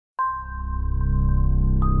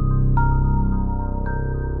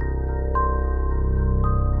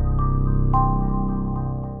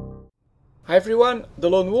Hi everyone,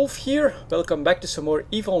 delonewolf here. Welcome back to some more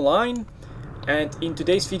EVE Online. And in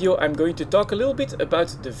today's video I'm going to talk a little bit about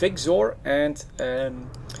the vexor, and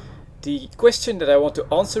the question that I want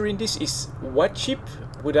to answer in this is, what chip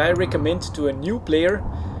would I recommend to a new player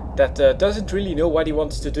that doesn't really know what he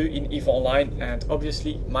wants to do in EVE Online? And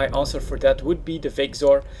obviously my answer for that would be the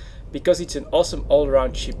vexor, because it's an awesome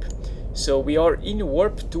all-around chip. So we are in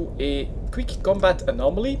warp to a quick combat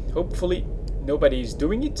anomaly. Hopefully nobody is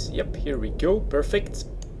doing it. Yep, here we go, perfect.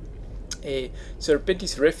 A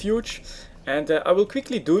Serpentis refuge, and I will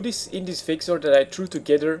quickly do this in this vexor that I threw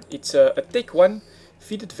together. It's a Tech 1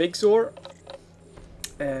 fitted vexor,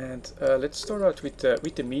 and let's start out with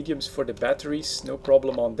the mediums for the batteries. No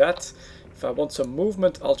problem on that. If I want some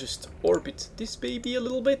movement, I'll just orbit this baby a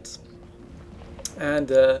little bit,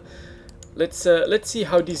 and let's see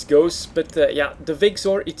how this goes. But yeah, the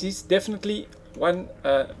vexor, it is definitely one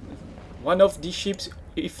of the ships,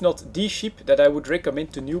 if not the ship, that I would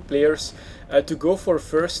recommend to new players to go for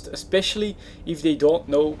first, especially if they don't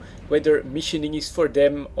know whether missioning is for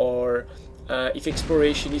them, or if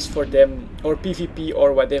exploration is for them, or PvP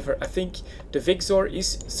or whatever. I think the vexor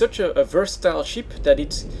is such a versatile ship that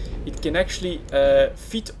it can actually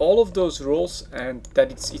fit all of those roles, and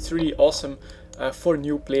that it's really awesome for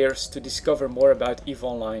new players to discover more about EVE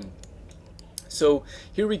Online. So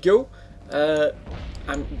here we go.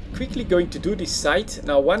 I'm quickly going to do this site.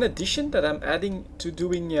 Now, one addition that I'm adding to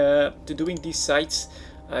doing these sites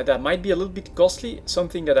that might be a little bit costly,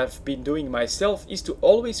 something that I've been doing myself, is to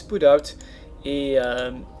always put out a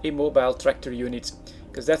mobile tractor unit,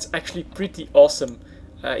 because that's actually pretty awesome.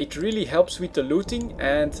 It really helps with the looting,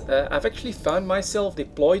 and I've actually found myself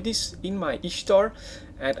deploy this in my Ishtar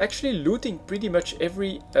and actually looting pretty much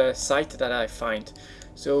every site that I find.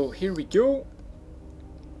 So here we go.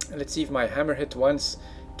 Let's see if my hammerhead ones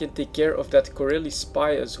can take care of that Corelli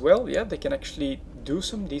spy as well. Yeah, they can actually do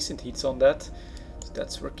some decent hits on that. So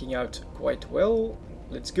that's working out quite well.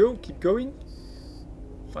 Let's go, keep going.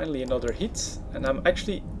 Finally another hit, and I'm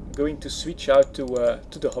actually going to switch out to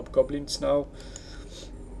the hobgoblins now.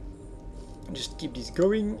 Just keep this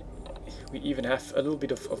going. We even have a little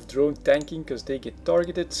bit of drone tanking because they get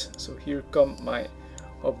targeted. So here come my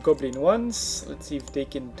hobgoblin ones. Let's see if they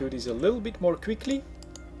can do this a little bit more quickly.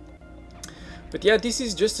 But yeah, this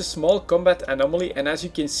is just a small combat anomaly, and as you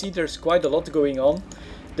can see, there's quite a lot going on.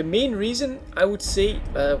 The main reason, I would say,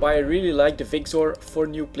 why I really like the vexor for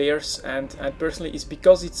new players and personally, is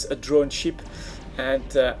because it's a drone ship, and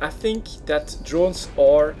I think that drones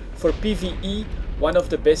are, for PvE, one of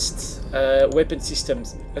the best weapon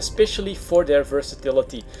systems, especially for their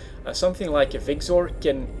versatility. Something like a vexor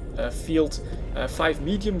can field 5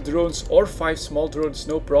 medium drones or 5 small drones,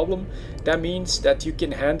 no problem. That means that you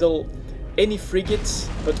can handle any frigate,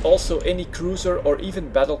 but also any cruiser or even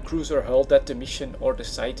battle cruiser hull that the mission or the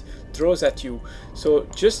site throws at you. So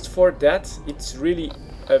just for that, it's really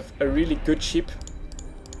a really good ship.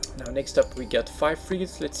 Now next up we got 5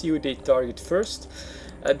 frigates. Let's see who they target first.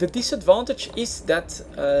 The disadvantage is that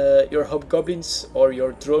your hobgoblins or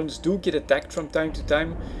your drones do get attacked from time to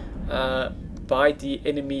time by the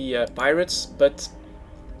enemy pirates, but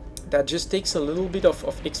that just takes a little bit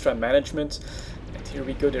of extra management. And here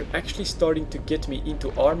we go, they're actually starting to get me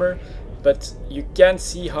into armor, but you can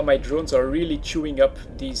see how my drones are really chewing up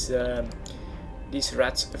these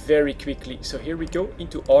rats very quickly. So here we go,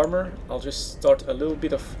 into armor. I'll just start a little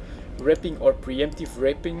bit of repping or preemptive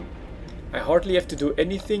repping. I hardly have to do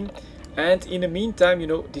anything, and in the meantime, you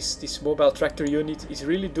know, this mobile tractor unit is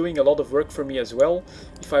really doing a lot of work for me as well.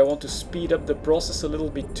 If I want to speed up the process a little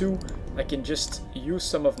bit too, I can just use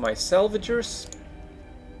some of my salvagers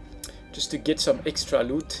just to get some extra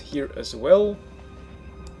loot here as well.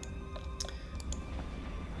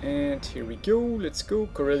 And here we go, let's go.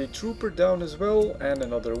 Corelli trooper down as well, and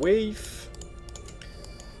another wave.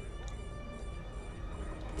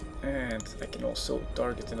 And I can also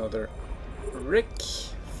target another wreck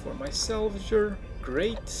for my salvager.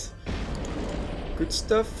 Great, good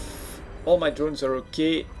stuff. All my drones are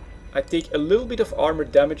okay. I take a little bit of armor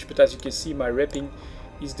damage, but as you can see, my repping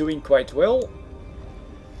is doing quite well.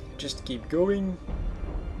 Just keep going.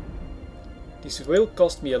 This will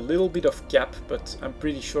cost me a little bit of cap, but I'm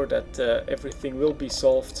pretty sure that everything will be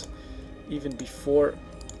solved even before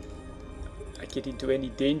I get into any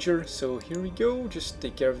danger. So here we go, just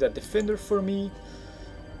take care of that defender for me.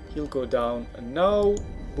 He'll go down now.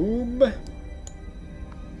 Boom.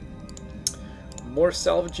 More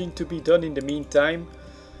salvaging to be done in the meantime,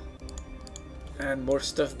 and more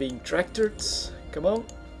stuff being tractored. Come on.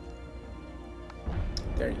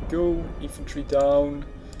 There you go, infantry down,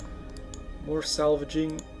 more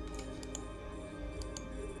salvaging.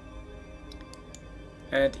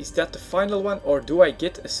 And is that the final one, or do I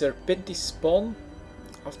get a Serpentis spawn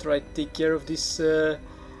after I take care of this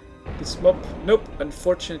this mob? Nope,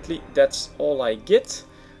 unfortunately that's all I get.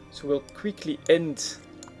 So we'll quickly end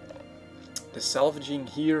the salvaging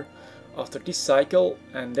here after this cycle,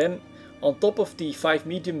 and then on top of the 5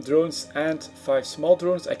 medium drones and 5 small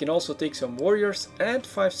drones, I can also take some warriors and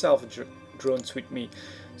 5 salvage drones with me.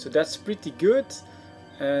 So that's pretty good.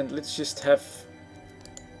 And let's just have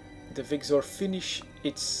the vexor finish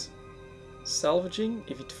its salvaging,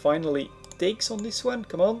 if it finally takes on this one.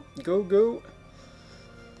 Come on, go, go.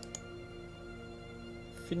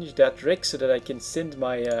 Finish that wreck so that I can send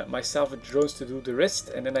my my salvage drones to do the rest,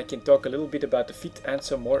 and then I can talk a little bit about the fit and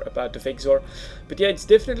some more about the vexor. But yeah, it's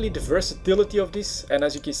definitely the versatility of this, and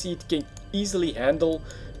as you can see, it can easily handle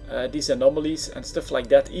these anomalies and stuff like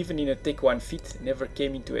that, even in a Tech 1 fit. Never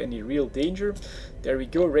came into any real danger. There we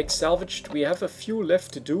go, wreck salvaged. We have a few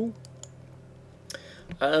left to do.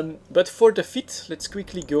 But for the fit, let's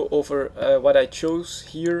quickly go over what I chose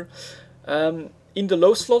here. In the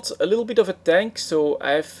low slot, a little bit of a tank, so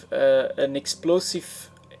I have an explosive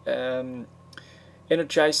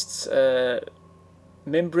energized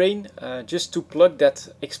membrane, just to plug that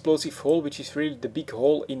explosive hole, which is really the big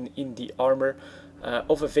hole in the armor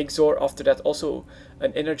of a vexor. After that, also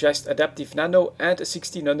an energized adaptive nano and a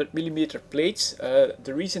 1600mm plates.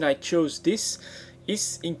 The reason I chose this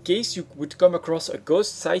is in case you would come across a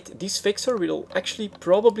ghost site, this vexor will actually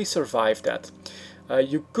probably survive that.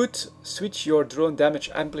 You could switch your drone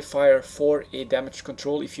damage amplifier for a damage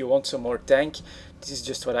control if you want some more tank. This is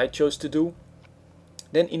just what I chose to do.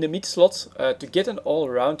 Then in the mid slot, to get an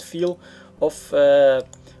all-around feel of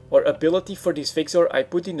or ability for this vexor, I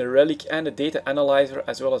put in a relic and a data analyzer,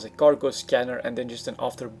 as well as a cargo scanner, and then just an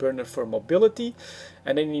afterburner for mobility.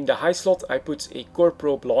 And then in the high slot, I put a core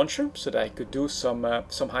probe launcher so that I could do some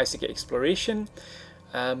high-sec exploration,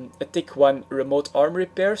 a Tech 1 remote arm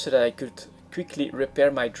repair so that I could quickly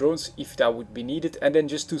repair my drones if that would be needed, and then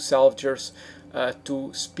just 2 salvagers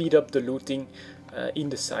to speed up the looting in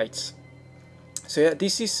the sites. So yeah,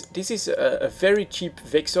 this is a very cheap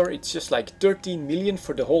vexor. It's just like 13 million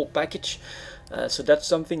for the whole package. So that's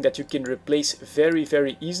something that you can replace very,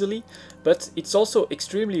 very easily. But it's also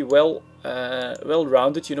extremely well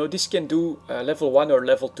rounded. You know, this can do level 1 or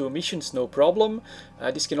level 2 missions, no problem.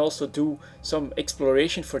 This can also do some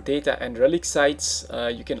exploration for data and relic sites.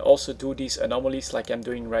 You can also do these anomalies like I'm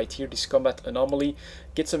doing right here, this combat anomaly,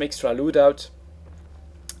 get some extra loot out.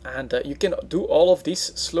 And you can do all of this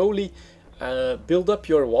slowly. Build up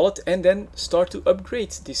your wallet and then start to upgrade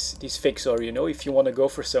this vexor. You know, if you want to go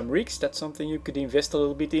for some rigs, that's something you could invest a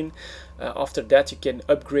little bit in. After that, you can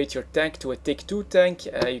upgrade your tank to a Tech 2 tank.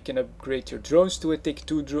 You can upgrade your drones to a Tech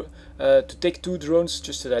 2 drones,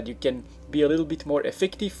 just so that you can be a little bit more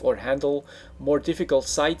effective or handle more difficult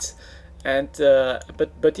sites. And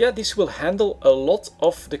but yeah, this will handle a lot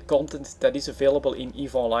of the content that is available in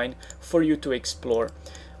EVE Online for you to explore.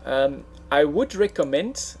 I would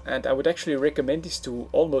recommend, and I would actually recommend this to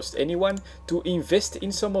almost anyone, to invest in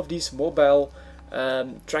some of these mobile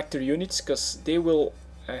tractor units, because they will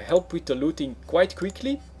help with the looting quite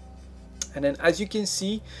quickly. And then, as you can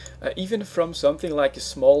see, even from something like a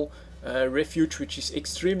small refuge, which is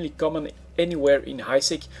extremely common anywhere in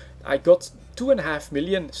high-sec, I got 2.5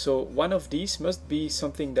 million. So one of these must be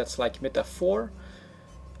something that's like Meta 4.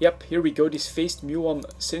 Yep, here we go, this phased muon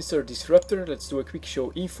sensor disruptor. Let's do a quick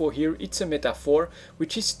show info here. It's a Meta 4,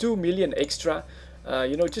 which is 2 million extra.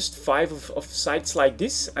 You know, just 5 of sites like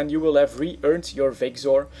this, and you will have re-earned your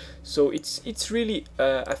vexor. So it's really,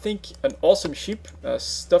 I think, an awesome ship.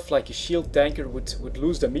 Stuff like a shield tanker would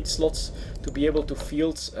lose the mid slots to be able to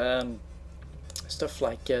field stuff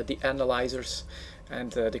like the analyzers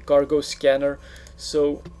and the cargo scanner.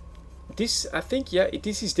 So this, I think, yeah,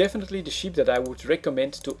 this is definitely the ship that I would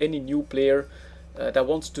recommend to any new player that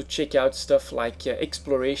wants to check out stuff like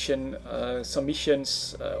exploration, some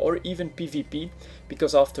missions, or even PvP.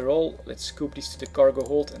 Because after all, let's scoop this to the cargo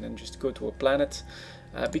hold and then just go to a planet.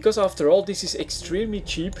 Because after all, this is extremely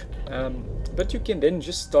cheap, but you can then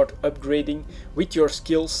just start upgrading with your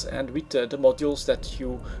skills and with the modules that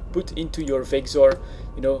you put into your vexor.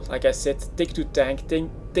 You know, like I said, Tech 2 tank,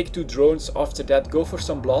 Tech 2 drones. After that, go for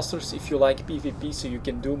some blasters if you like PvP, so you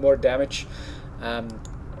can do more damage.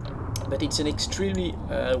 But it's an extremely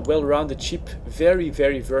well-rounded ship, very,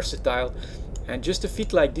 very versatile. And just a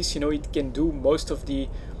fit like this, you know, it can do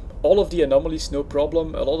all of the anomalies, no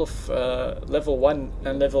problem. A lot of level 1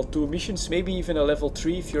 and level 2 missions, maybe even a level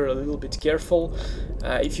 3 if you're a little bit careful.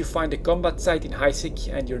 If you find a combat site in high-sec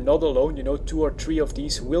and you're not alone, you know, 2 or 3 of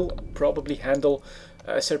these will probably handle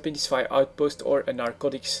a Serpentis 5 outpost or a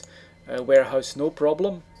narcotics warehouse, no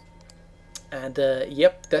problem. And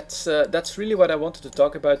yep, that's really what I wanted to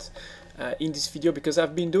talk about in this video, because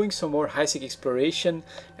I've been doing some more high-sec exploration,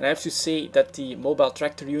 and I have to say that the mobile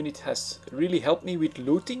tractor unit has really helped me with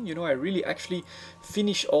looting. You know, I really actually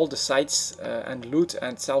finish all the sites and loot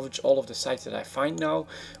and salvage all of the sites that I find now,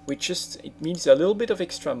 which it means a little bit of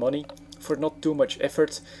extra money for not too much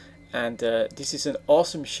effort. And this is an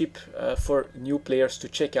awesome ship for new players to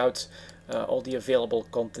check out. All the available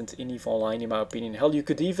content in EVE Online, in my opinion. Hell, you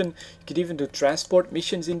could even do transport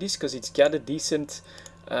missions in this, because it's got a decent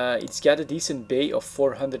bay of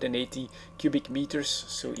 480 cubic meters.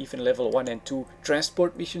 So even level 1 and 2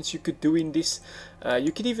 transport missions you could do in this.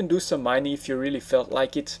 You could even do some mining if you really felt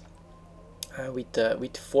like it.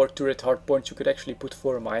 With 4 turret hardpoints, you could actually put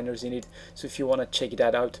 4 miners in it. So if you want to check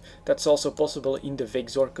that out, that's also possible in the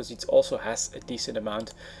vexor, because it also has a decent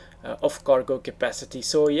amount of cargo capacity.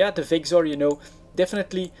 So yeah, the vexor, you know,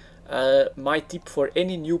 definitely my tip for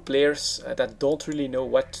any new players that don't really know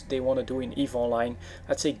what they want to do in EVE Online.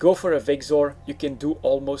 I'd say go for a vexor. You can do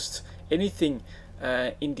almost anything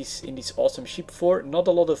in this awesome ship for not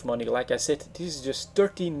a lot of money. Like I said, this is just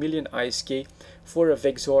 13 million ISK for a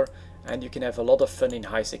vexor, and you can have a lot of fun in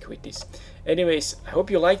high-sec with this. Anyways, I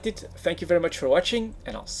hope you liked it. Thank you very much for watching,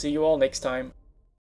 and I'll see you all next time.